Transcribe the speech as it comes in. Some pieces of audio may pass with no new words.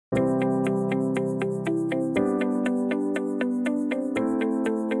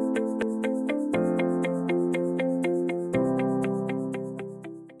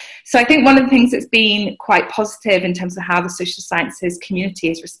So I think one of the things that's been quite positive in terms of how the social sciences community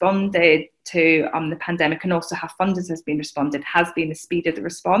has responded to the pandemic, and also how funders has been the speed of the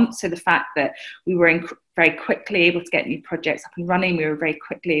response. So the fact that we were very quickly able to get new projects up and running, we were very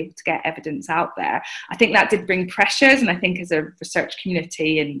quickly able to get evidence out there. I think that did bring pressures, and I think as a research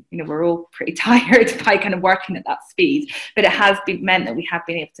community, and we're all pretty tired by kind of working at that speed, but it has meant that we have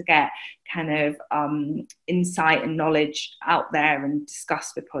been able to get kind of insight and knowledge out there and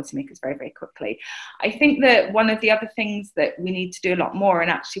discussed with policymakers very, very quickly. I think that one of the other things that we need to do a lot more, and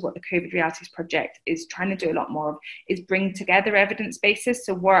actually what the COVID Realities Project is trying to do a lot more of, is bring together evidence bases,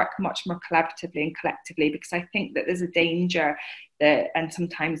 so work much more collaboratively and collectively, because I think that there's a danger that, and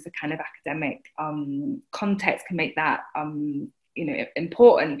sometimes the kind of academic context can make that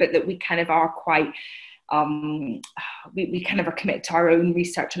important, but that we kind of are quite we kind of are committed to our own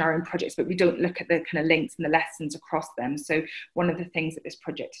research and our own projects, but we don't look at the kind of links and the lessons across them. So one of the things that this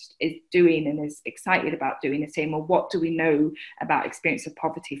project is doing and is excited about doing is saying, well, what do we know about experience of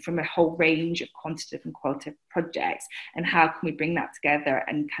poverty from a whole range of quantitative and qualitative projects, and how can we bring that together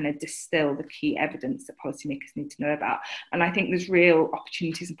and kind of distill the key evidence that policymakers need to know about? And I think there's real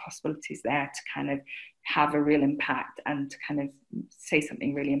opportunities and possibilities there to kind of have a real impact and to kind of say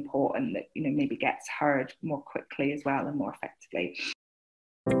something really important that maybe gets heard more quickly as well and more effectively.